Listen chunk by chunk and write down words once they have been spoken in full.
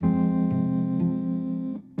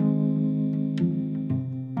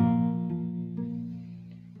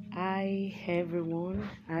Hey everyone,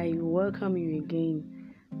 I welcome you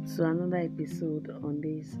again to another episode on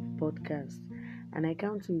this podcast, and I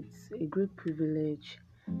count it a great privilege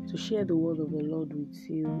to share the word of the Lord with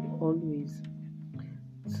you always.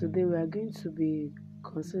 Today, we are going to be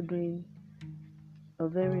considering a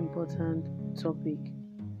very important topic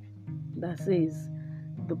that says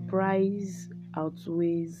the price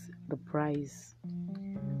outweighs the price.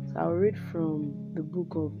 So I'll read from the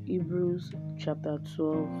book of Hebrews, chapter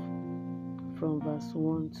 12, from verse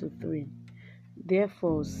 1 to 3.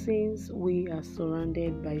 Therefore, since we are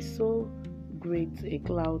surrounded by so great a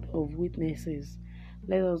cloud of witnesses,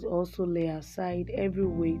 let us also lay aside every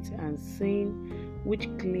weight and sin which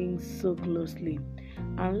clings so closely,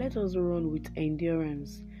 and let us run with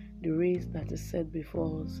endurance the race that is set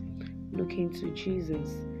before us, looking to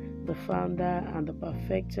Jesus, the founder and the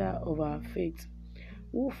perfecter of our faith,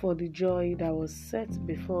 who for the joy that was set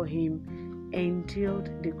before him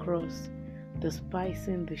endured the cross,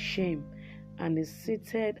 despising the shame, and is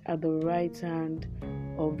seated at the right hand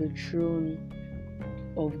of the throne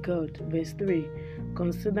of God. Verse 3.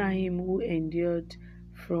 Consider him who endured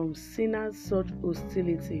from sinners such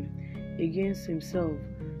hostility against himself,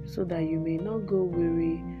 so that you may not go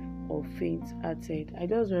weary or faint-hearted. I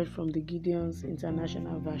just read from the Gideon's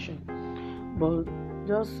International Version, but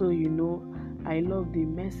just so you know, I love the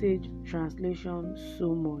Message translation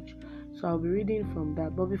so much, so I'll be reading from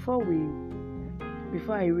that. But before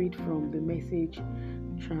I read from the Message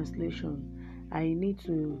translation, I need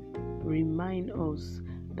to remind us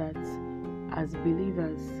that as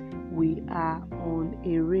believers, we are on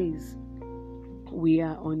a race. We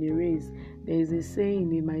are on a race. There is a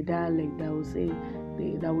saying in my dialect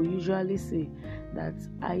that we usually say that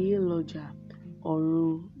Aye Loja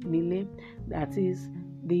Orun Nile, that is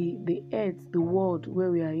the earth, the world where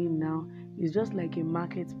we are in now, is just like a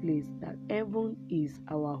marketplace, that heaven is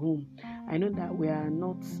our home. I know that we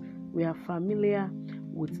are familiar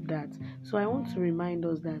with that. So I want to remind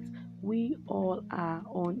us that we all are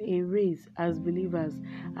on a race as believers,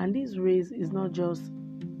 and this race is not just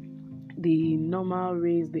the normal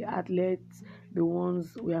race, the athletes, the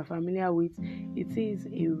ones we are familiar with. It is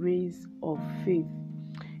a race of faith.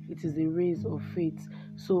 It is a race of faith.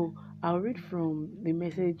 So I'll read from the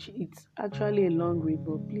Message. It's actually a long read,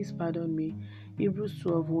 but please pardon me. Hebrews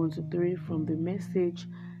 12, 1 to 3 from the Message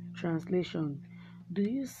translation. Do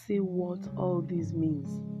you see what all this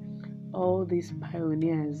means? All these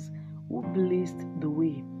pioneers who blazed the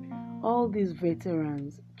way, all these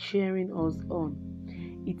veterans cheering us on.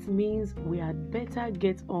 It means we had better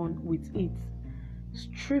get on with it.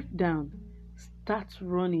 Strip down, start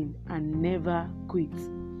running, and never quit.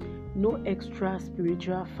 No extra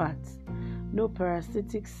spiritual fats, no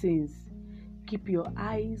parasitic sins. Keep your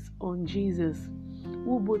eyes on Jesus,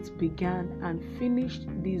 who both began and finished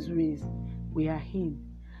this race we are in.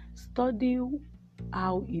 Study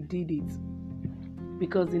how he did it,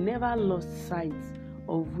 because he never lost sight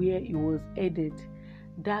of where he was headed,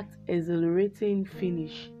 that exhilarating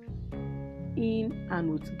finish, in and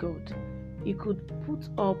with God. He could put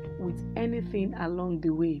up with anything along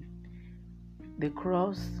the way, the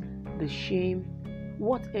cross, the shame,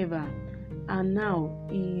 whatever, and now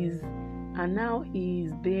he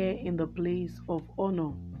is there in the place of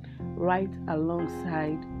honor, right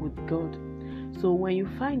alongside with God. So when you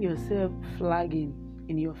find yourself flagging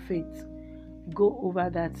in your faith, go over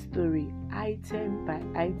that story item by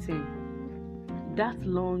item, that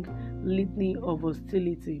long litany of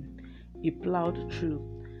hostility he plowed through,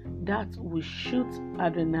 that will shoot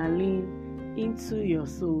adrenaline into your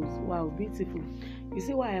souls. Wow, beautiful. You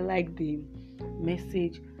see why I like the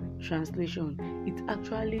Message translation? It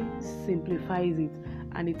actually simplifies it,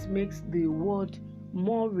 and it makes the word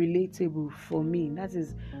more relatable for me. That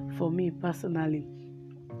is for me personally.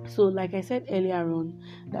 So like I said earlier on,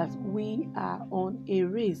 that we are on a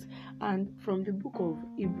race, and from the book of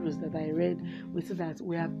Hebrews that I read, we see that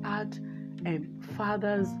we have had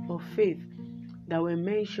fathers of faith that were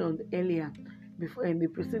mentioned earlier before in the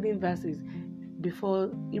preceding verses. Before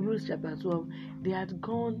Hebrews chapter 12, they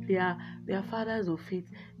are fathers of faith.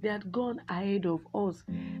 They had gone ahead of us.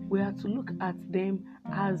 We have to look at them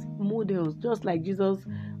as models, just like Jesus.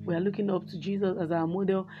 We are looking up to Jesus as our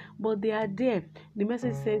model, but they are there. The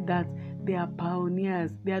Message said that they are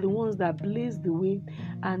pioneers. They are the ones that blaze the way,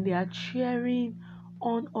 and they are cheering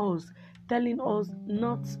on us, telling us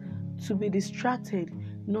not to be distracted,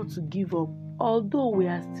 not to give up. Although we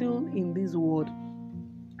are still in this world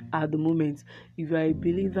at the moment, if you are a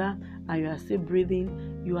believer and you are still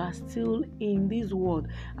breathing, you are still in this world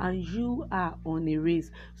and you are on a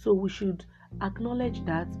race. So we should acknowledge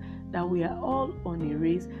that we are all on a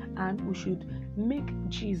race, and we should make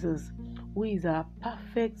Jesus who is our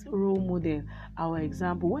perfect role model, our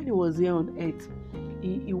example. When he was here on earth,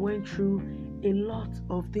 he went through a lot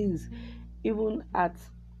of things. Even at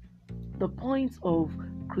the point of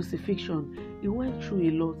crucifixion, he went through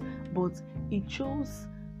a lot, but he chose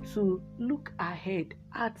to look ahead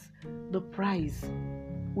at the prize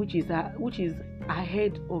which is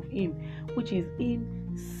ahead of him, which is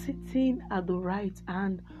him sitting at the right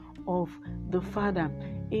hand of the Father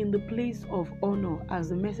in the place of honor, as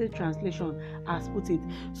the Message translation has put it.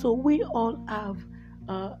 So we all have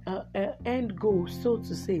a end goal, so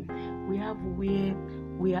to say. We have where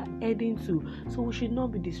we are heading to, so we should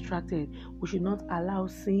not be distracted. We should not allow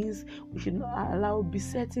sins, we should not allow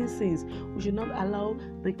besetting sins, we should not allow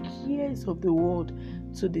the cares of the world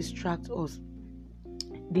to distract us.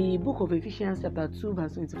 The book of Ephesians chapter 2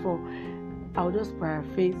 verse 24, I'll just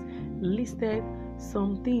paraphrase, listed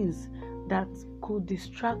some things that could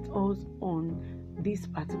distract us on this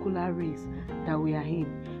particular race that we are in.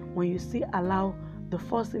 When you see allow, the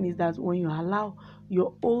first thing is that when you allow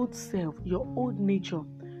your old self, your old nature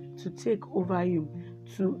to take over you,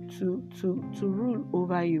 to rule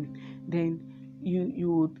over you, then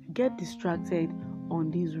you would get distracted on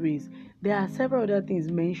this race. There are several other things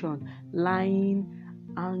mentioned: lying,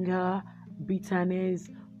 anger, bitterness,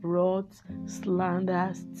 wrath,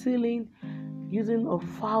 slander, stealing, using of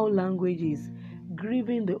foul languages,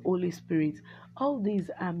 grieving the Holy Spirit. All these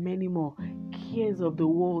and many more. Cares of the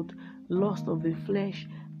world, lust of the flesh,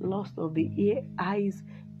 lust of the eyes,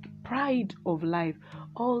 pride of life.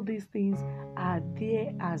 All these things are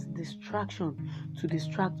there as distraction to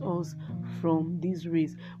distract us from this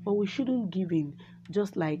race. But we shouldn't give in,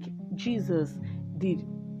 just like Jesus did.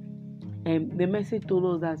 The Message told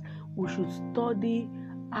us that we should study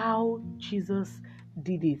how Jesus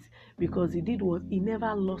did it, because he did what? He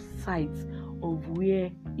never lost sight of where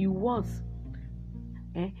he was.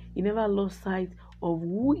 He never lost sight of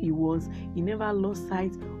who he was. He never lost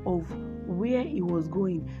sight of where he was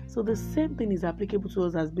going. So the same thing is applicable to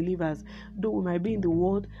us as believers. Though we might be in the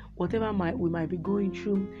world, whatever we might be going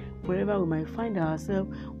through, wherever we might find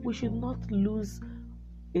ourselves, we should not lose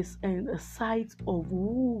a sight of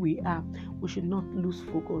who we are. We should not lose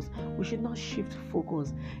focus. We should not shift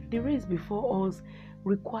focus. The race before us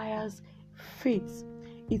requires faith.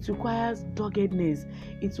 It requires doggedness.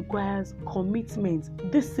 It requires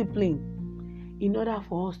commitment, discipline, in order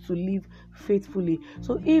for us to live faithfully.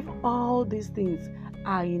 So if all these things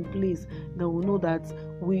are in place, then we know that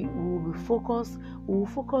we will be focused. We will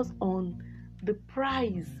focus on the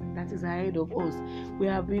prize that is ahead of us.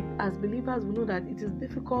 As believers, we know that it is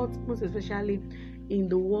difficult, most especially in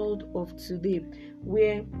the world of today,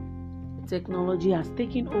 where technology has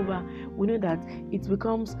taken over. We know that it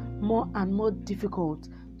becomes more and more difficult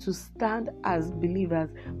to stand as believers,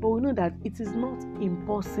 but we know that it is not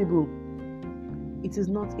impossible. It is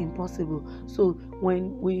not impossible. So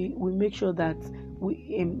when we make sure that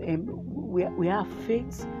we have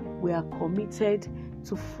faith, we are committed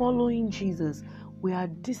to following Jesus, we are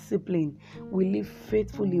disciplined, we live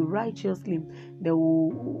faithfully, righteously, that we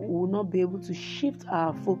will not be able to shift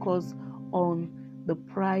our focus on the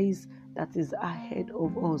prize that is ahead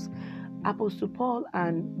of us. Apostle Paul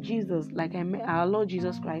and Jesus, like our Lord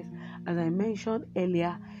Jesus Christ, as I mentioned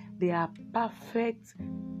earlier, they are perfect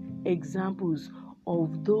examples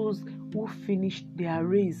of those who finished their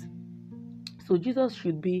race. So Jesus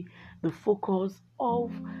should be the focus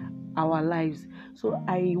of our lives. So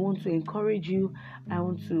I want to encourage you, I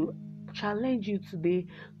want to challenge you today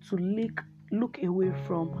to look away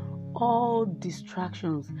from all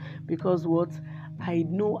distractions, because what I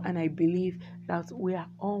know and I believe that we are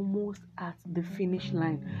almost at the finish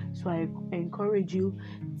line. So I encourage you,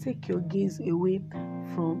 take your gaze away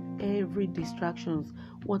from every distractions.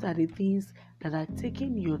 What are the things that are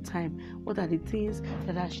taking your time? What are the things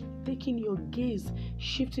that are taking your gaze,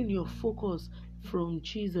 shifting your focus from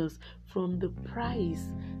Jesus, from the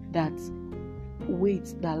prize that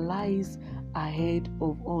waits, that lies ahead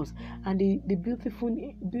of us? And the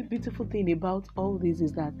beautiful thing about all this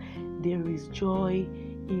is that there is joy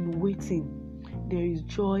in waiting. There is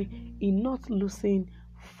joy in not losing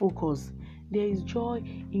focus. There is joy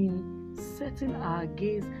in setting our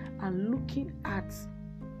gaze and looking at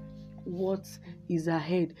what is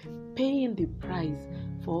ahead, paying the price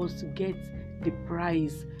for us to get the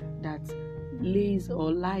prize that lays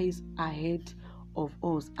or lies ahead of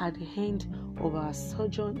us at the end of our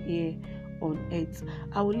sojourn here on earth.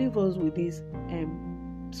 I will leave us with this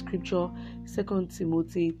scripture, 2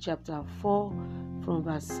 Timothy chapter 4 from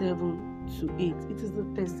verse 7 to 8. It is the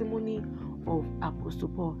testimony of Apostle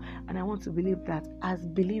Paul, and I want to believe that as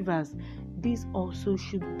believers, this also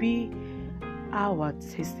should be our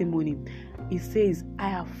testimony. It says, I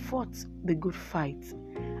have fought the good fight.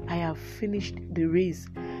 I have finished the race.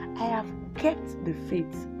 I have kept the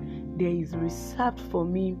faith. There is reserved for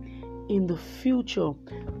me in the future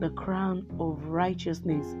the crown of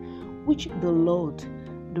righteousness, which the Lord,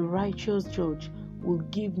 the righteous judge, will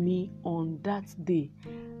give me on that day.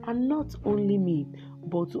 And not only me,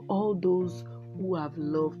 but to all those who have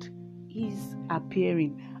loved his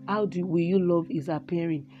appearing. How will you love his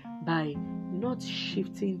appearing? By not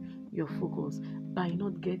shifting your focus, by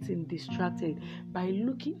not getting distracted, by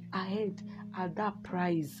looking ahead at that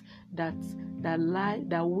prize that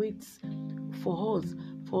waits for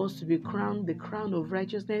us to be crowned the crown of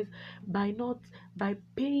righteousness, by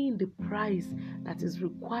paying the price that is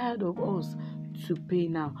required of us to pay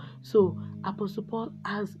now. So Apostle Paul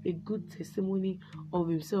has a good testimony of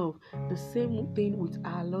himself. The same thing with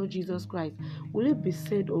our Lord Jesus Christ. Will it be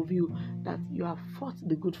said of you that you have fought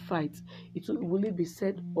the good fight? Will it be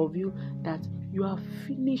said of you that you have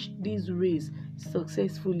finished this race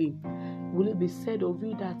successfully? Will it be said of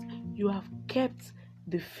you that you have kept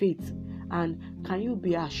the faith? And can you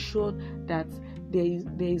be assured that there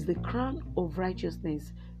is the crown of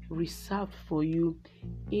righteousness reserved for you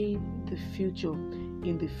in the future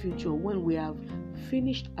when we have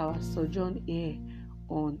finished our sojourn here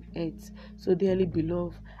on earth? So dearly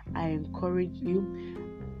beloved, I encourage you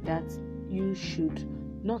that you should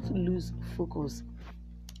not lose focus.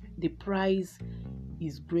 The prize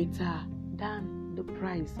is greater than the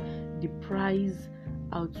price. The prize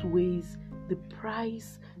outweighs the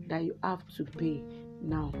price that you have to pay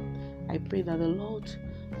now. I pray that the Lord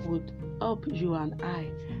would help you and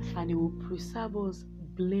I, and He will preserve us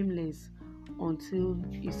blameless until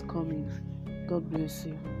His coming. God bless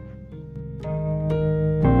you.